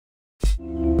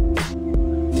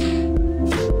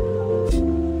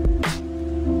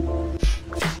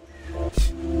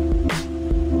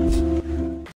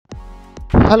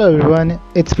Hello everyone,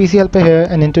 it's PC Helper here,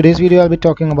 and in today's video I'll be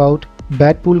talking about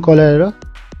bad pool caller error,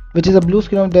 which is a blue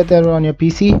screen of death error on your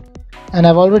PC. And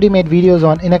I've already made videos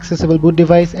on inaccessible boot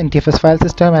device, NTFS file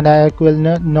system, and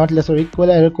IRQL not less or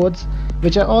equal error codes,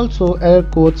 which are also error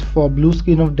codes for blue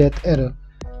screen of death error.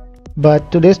 But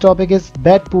today's topic is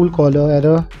bad pool caller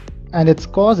error, and its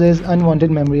cause is unwanted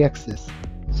memory access.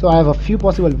 So I have a few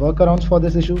possible workarounds for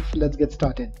this issue, so let's get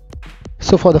started.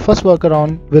 So for the first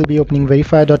workaround, we'll be opening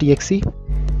VERIFJER.EXE.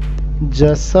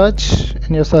 Just search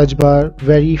in your search bar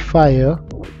VERIFJER.EXE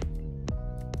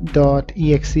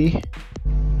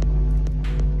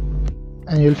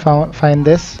and you'll find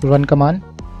this run command.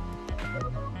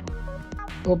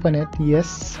 Open it,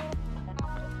 yes,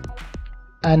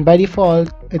 and by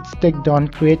default it's ticked on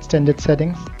create standard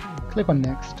settings. Click on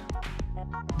next,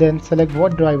 then select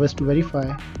what drivers to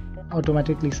verify.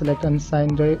 Automatically select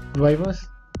unsigned drivers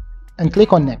and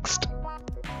click on next.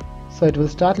 So it will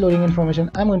start loading information.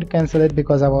 I'm going to cancel it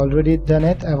because I've already done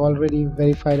it. I've already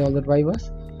verified all the drivers,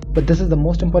 but this is the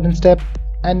most important step,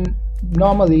 and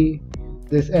normally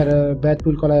this error, bad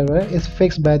pool caller error, is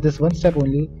fixed by this one step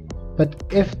only. But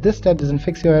if this step doesn't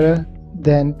fix your error,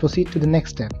 then proceed to the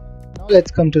next step. Now let's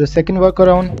come to the second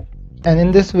workaround, and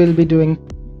in this we'll be doing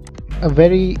a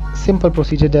very simple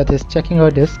procedure, that is checking our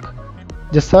disk.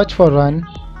 Just search for run,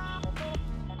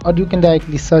 or you can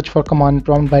directly search for command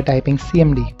prompt by typing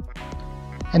cmd,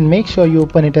 and make sure you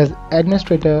open it as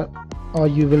administrator or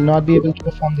you will not be able to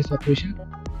perform this operation.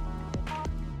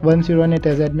 Once you run it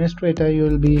as administrator, you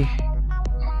will be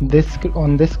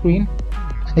on this screen,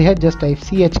 and here just type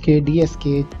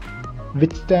chkdsk,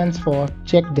 which stands for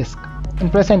check disk, and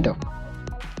press enter.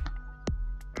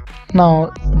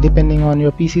 Now depending on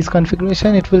your PC's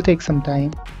configuration, it will take some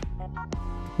time,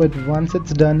 but once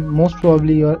it's done, most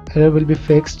probably your error will be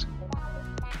fixed.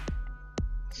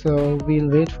 So we'll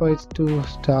wait for it to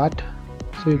start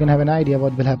so you can have an idea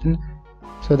what will happen.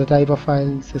 So the type of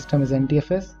file system is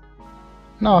NTFS.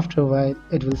 Now after a while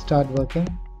it will start working.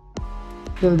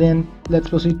 Till then, let's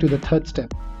proceed to the third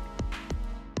step.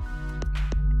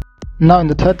 Now in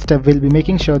the third step, we'll be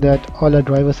making sure that all our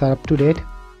drivers are up to date.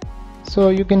 So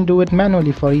you can do it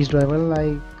manually for each driver.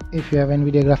 Like if you have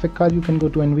NVIDIA graphic card, you can go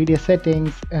to NVIDIA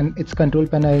settings and its control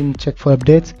panel and check for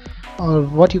updates. Or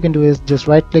what you can do is just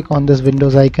right click on this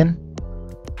Windows icon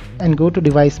and go to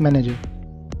device manager.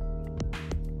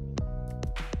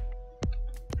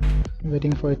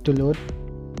 Waiting for it to load.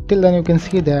 Till then you can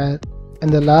see that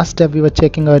in the last step we were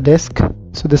checking our disk.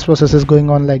 So this process is going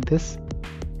on like this.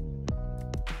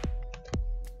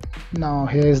 Now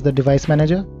here is the device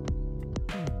manager.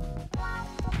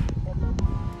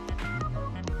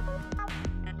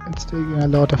 It's taking a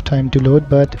lot of time to load,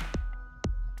 but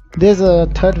there's a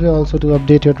third way also to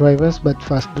update your drivers, but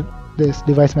first this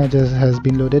device manager has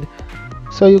been loaded.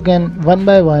 So you can one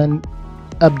by one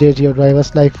update your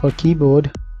drivers. Like for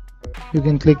keyboard, you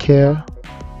can click here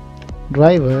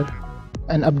driver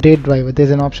and update driver.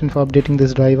 There's an option for updating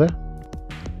this driver.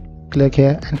 Click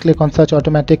here and click on search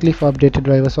automatically for updated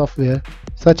driver software,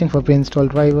 searching for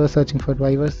pre-installed drivers, searching for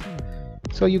drivers.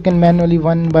 So you can manually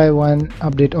one by one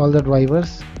update all the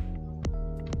drivers.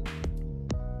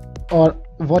 Or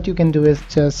what you can do is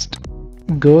just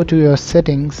go to your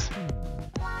settings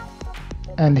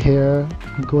and here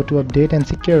go to update and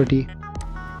security,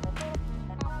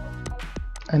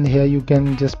 and here you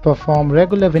can just perform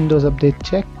regular Windows update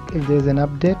check if there is an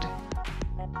update.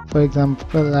 For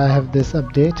example, I have this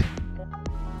update,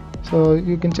 so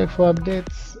you can check for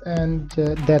updates, and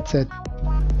that's it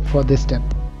for this step.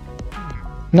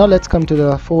 Now let's come to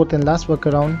the fourth and last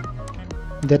workaround,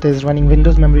 that is running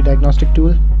Windows memory diagnostic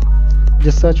tool.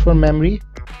 Just search for memory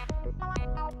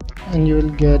and you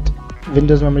will get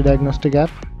Windows memory diagnostic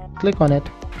app. Click on it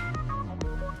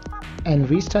and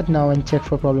restart now and check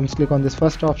for problems. Click on this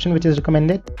first option, which is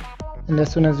recommended, and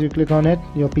as soon as you click on it,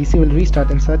 your PC will restart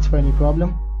and search for any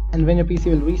problem. And when your PC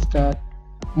will restart,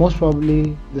 most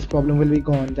probably this problem will be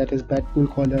gone, that is bad pool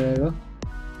caller error.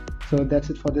 So that's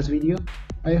it for this video.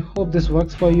 I hope this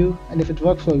works for you, and if it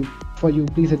works for you,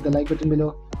 please hit the like button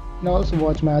below, and also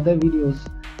watch my other videos.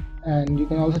 And you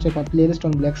can also check my playlist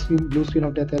on blue screen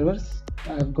of death errors.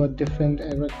 I've got different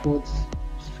error codes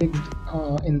fixed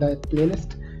in that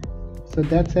playlist. So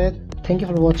that's it. Thank you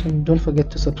for watching. Don't forget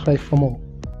to subscribe for more.